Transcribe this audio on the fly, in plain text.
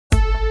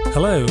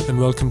Hello and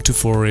welcome to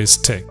Forays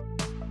Tech.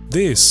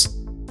 This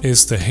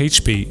is the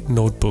HP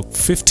Notebook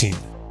 15.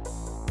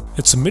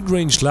 It's a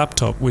mid-range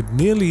laptop with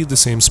nearly the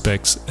same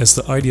specs as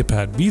the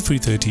IdeaPad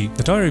V330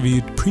 that I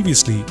reviewed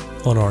previously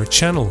on our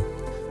channel.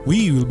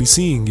 We will be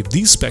seeing if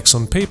these specs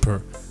on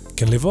paper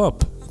can live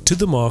up to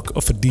the mark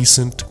of a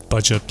decent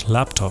budget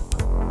laptop.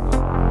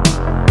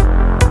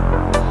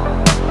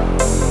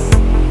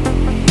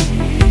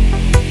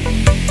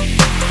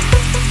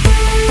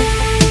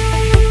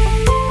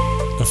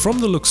 Now, from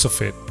the looks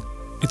of it,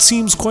 it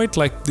seems quite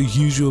like the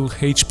usual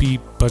HP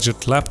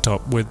budget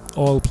laptop with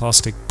all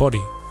plastic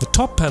body. The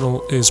top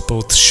panel is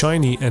both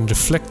shiny and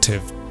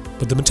reflective,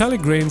 but the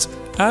metallic grains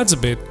adds a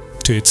bit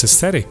to its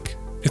aesthetic.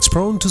 It's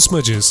prone to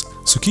smudges,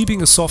 so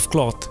keeping a soft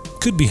cloth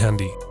could be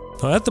handy.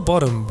 Now at the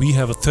bottom we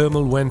have a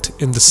thermal vent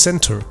in the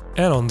center,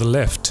 and on the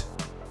left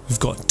we've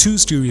got two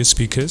stereo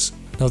speakers.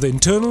 Now the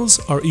internals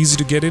are easy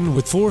to get in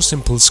with 4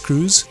 simple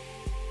screws,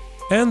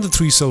 and the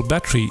 3-cell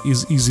battery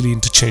is easily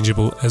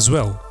interchangeable as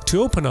well.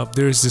 To open up,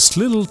 there is this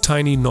little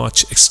tiny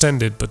notch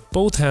extended, but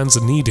both hands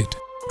are needed.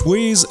 It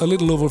weighs a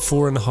little over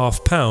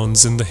 4.5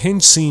 pounds and the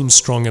hinge seems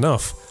strong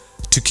enough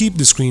to keep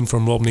the screen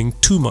from wobbling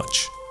too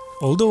much.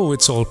 Although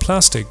it's all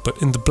plastic,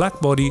 but in the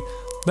black body,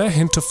 that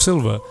hint of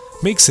silver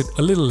makes it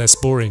a little less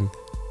boring.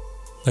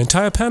 The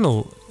entire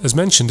panel, as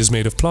mentioned, is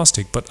made of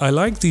plastic, but I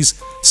like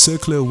these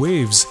circular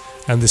waves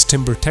and this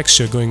timber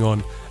texture going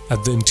on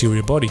at the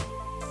interior body.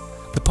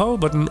 The power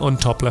button on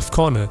top left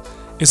corner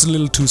is a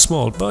little too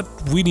small, but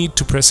we need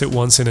to press it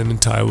once in an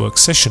entire work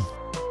session.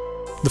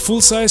 The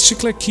full-size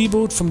chiclet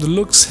keyboard from the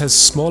looks has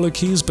smaller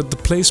keys, but the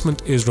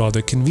placement is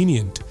rather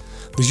convenient.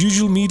 The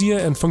usual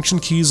media and function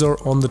keys are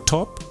on the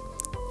top.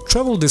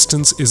 Travel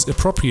distance is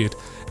appropriate,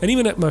 and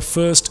even at my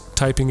first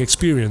typing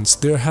experience,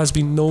 there has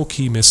been no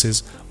key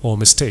misses or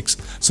mistakes.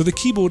 So the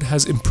keyboard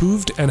has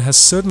improved and has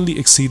certainly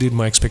exceeded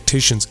my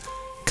expectations,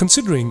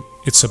 considering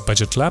it's a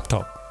budget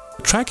laptop.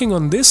 Tracking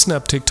on this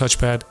Snaptic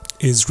touchpad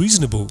is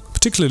reasonable,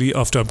 particularly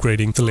after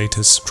upgrading the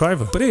latest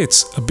driver, but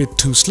it's a bit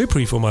too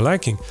slippery for my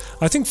liking.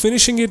 I think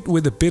finishing it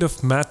with a bit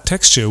of matte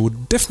texture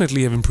would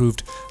definitely have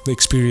improved the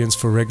experience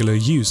for regular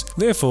use.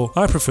 Therefore,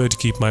 I prefer to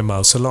keep my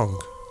mouse along.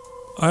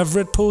 I've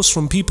read posts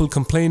from people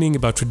complaining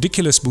about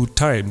ridiculous boot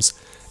times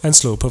and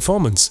slow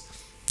performance.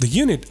 The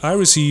unit I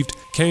received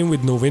came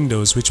with no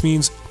Windows, which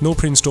means no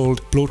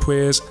pre-installed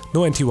bloatwares,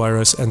 no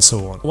antivirus, and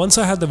so on. Once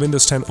I had the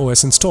Windows 10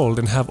 OS installed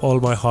and have all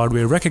my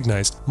hardware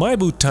recognized, my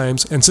boot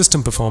times and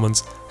system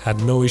performance had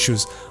no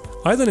issues.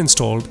 I then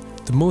installed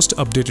the most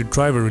updated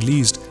driver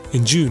released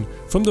in June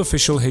from the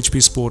official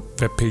HP Sport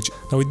webpage.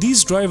 Now with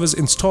these drivers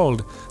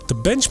installed, the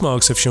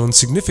benchmarks have shown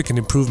significant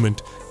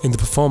improvement in the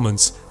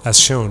performance as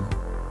shown.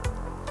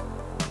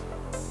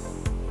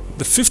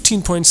 The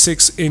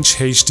 15.6-inch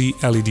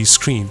HD LED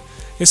screen.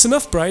 It's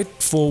enough bright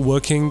for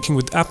working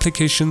with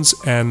applications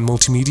and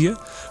multimedia.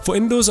 For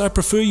indoors, I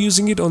prefer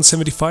using it on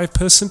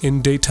 75%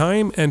 in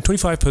daytime and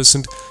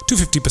 25% to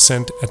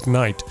 50% at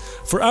night.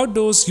 For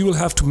outdoors, you will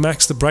have to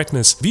max the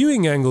brightness.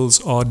 Viewing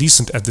angles are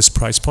decent at this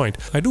price point.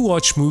 I do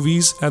watch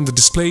movies and the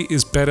display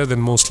is better than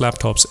most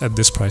laptops at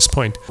this price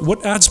point.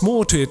 What adds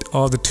more to it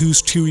are the 2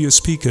 stereo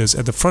speakers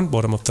at the front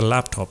bottom of the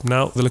laptop.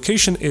 Now, the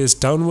location is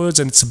downwards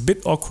and it's a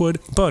bit awkward,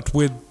 but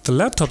with the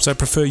laptops I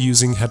prefer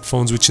using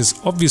headphones, which is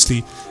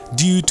obviously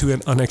due to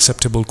an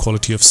unacceptable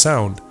quality of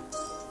sound.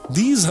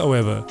 These,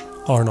 however,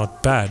 are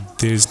not bad.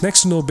 There is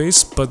next to no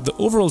bass, but the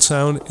overall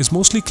sound is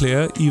mostly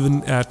clear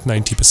even at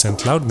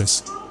 90%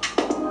 loudness.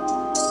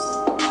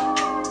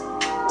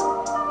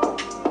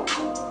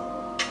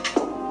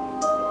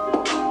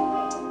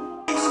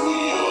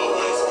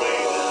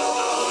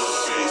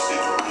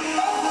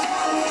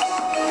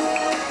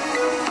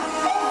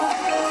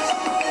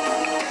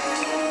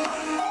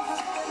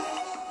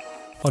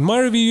 On my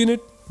review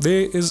unit,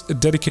 there is a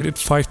dedicated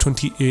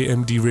 520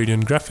 AMD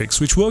Radeon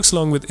graphics, which works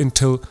along with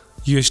Intel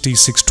UHD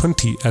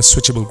 620 as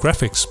switchable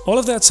graphics. All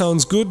of that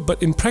sounds good,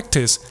 but in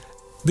practice,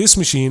 this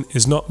machine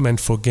is not meant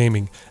for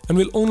gaming and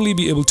will only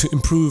be able to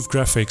improve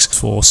graphics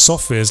for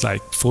softwares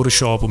like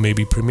Photoshop or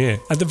maybe Premiere.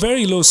 At the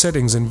very low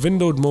settings in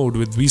windowed mode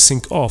with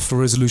VSync off, a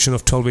resolution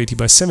of 1280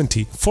 by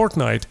 70,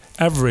 Fortnite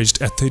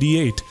averaged at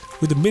 38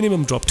 with a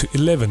minimum drop to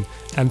 11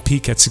 and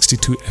peak at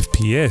 62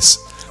 FPS.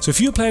 So if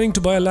you're planning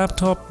to buy a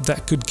laptop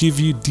that could give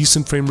you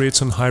decent frame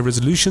rates on high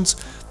resolutions,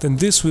 then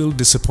this will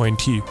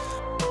disappoint you.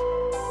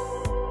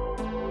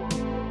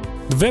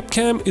 The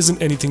webcam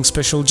isn't anything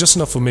special, just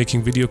enough for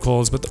making video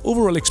calls, but the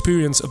overall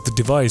experience of the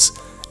device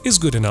is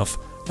good enough.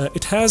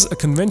 It has a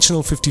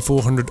conventional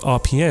 5400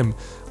 RPM,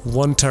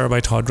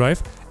 1TB hard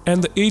drive,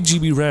 and the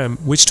 8GB RAM,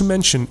 which to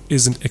mention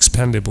isn't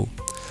expandable.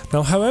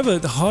 Now, however,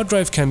 the hard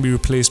drive can be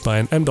replaced by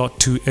an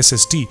M.2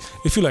 SSD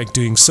if you like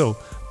doing so,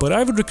 but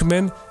I would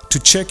recommend to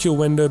check your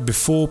vendor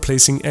before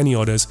placing any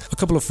orders. A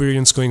couple of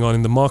variants going on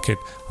in the market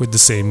with the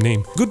same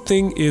name. Good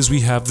thing is we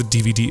have the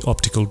DVD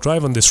optical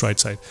drive on this right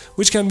side,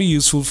 which can be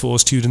useful for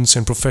students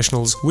and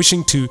professionals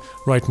wishing to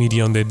write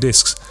media on their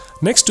discs.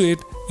 Next to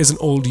it is an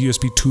old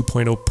USB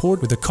 2.0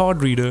 port with a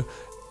card reader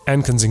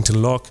and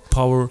Kensington lock,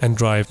 power and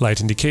drive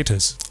light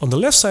indicators. On the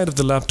left side of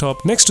the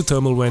laptop, next to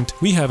thermal vent,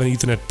 we have an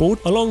Ethernet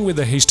port along with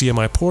a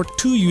HDMI port,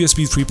 2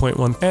 USB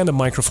 3.1 and a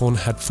microphone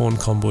headphone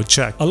combo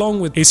jack, along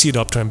with AC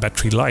adapter and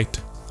battery light.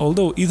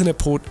 Although Ethernet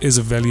port is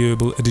a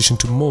valuable addition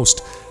to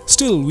most,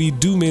 still we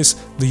do miss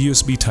the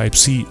USB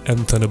Type-C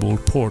and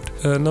Thunderbolt port.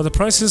 Now the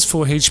prices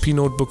for HP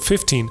Notebook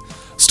 15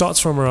 starts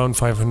from around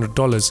 $500,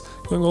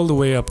 going all the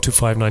way up to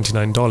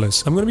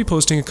 $599. I'm going to be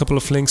posting a couple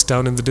of links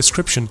down in the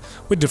description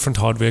with different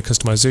hardware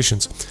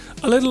customizations.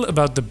 A little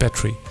about the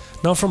battery.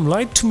 Now from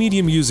light to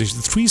medium usage,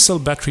 the 3-cell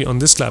battery on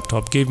this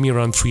laptop gave me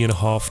around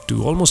 3.5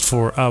 to almost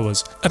 4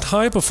 hours. At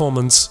high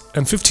performance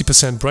and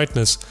 50%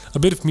 brightness, a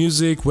bit of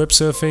music, web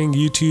surfing,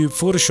 YouTube,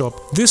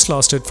 Photoshop, this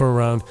lasted for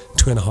around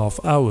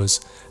 2.5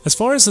 hours. As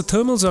far as the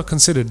thermals are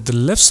considered, the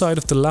left side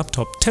of the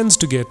laptop tends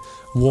to get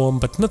warm,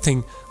 but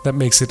nothing that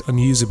makes it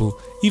unusable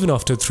even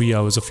after 3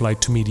 hours of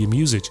light to medium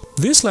usage.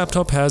 This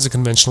laptop has a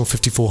conventional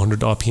 5400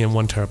 RPM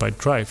 1TB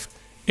drive,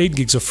 8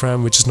 gigs of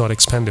RAM which is not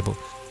expandable.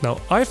 Now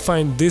I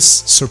find this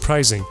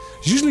surprising.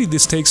 Usually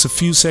this takes a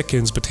few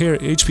seconds, but here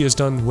HP has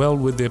done well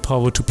with their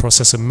power to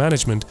processor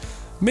management,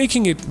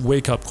 making it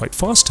wake up quite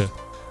faster.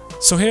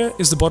 So here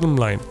is the bottom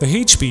line. The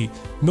HP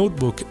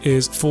Notebook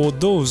is for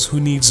those who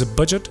needs a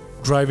budget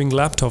driving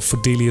laptop for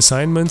daily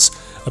assignments,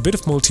 a bit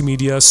of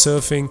multimedia,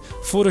 surfing,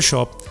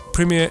 Photoshop,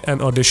 Premiere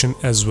and Audition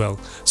as well.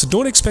 So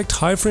don't expect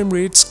high frame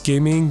rates,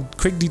 gaming,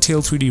 quick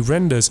detailed 3D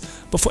renders,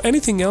 but for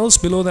anything else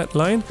below that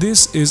line,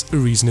 this is a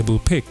reasonable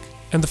pick.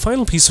 And the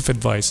final piece of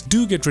advice,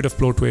 do get rid of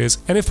bloatwares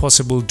and if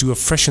possible do a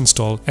fresh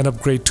install and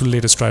upgrade to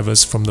latest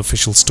drivers from the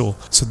official store.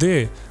 So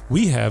there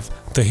we have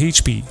the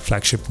HP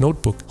flagship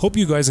notebook. Hope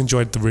you guys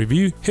enjoyed the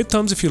review. Hit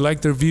thumbs if you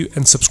liked the review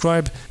and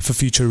subscribe for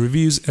future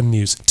reviews and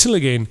news. Till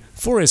again,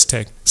 4S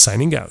Tech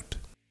signing out.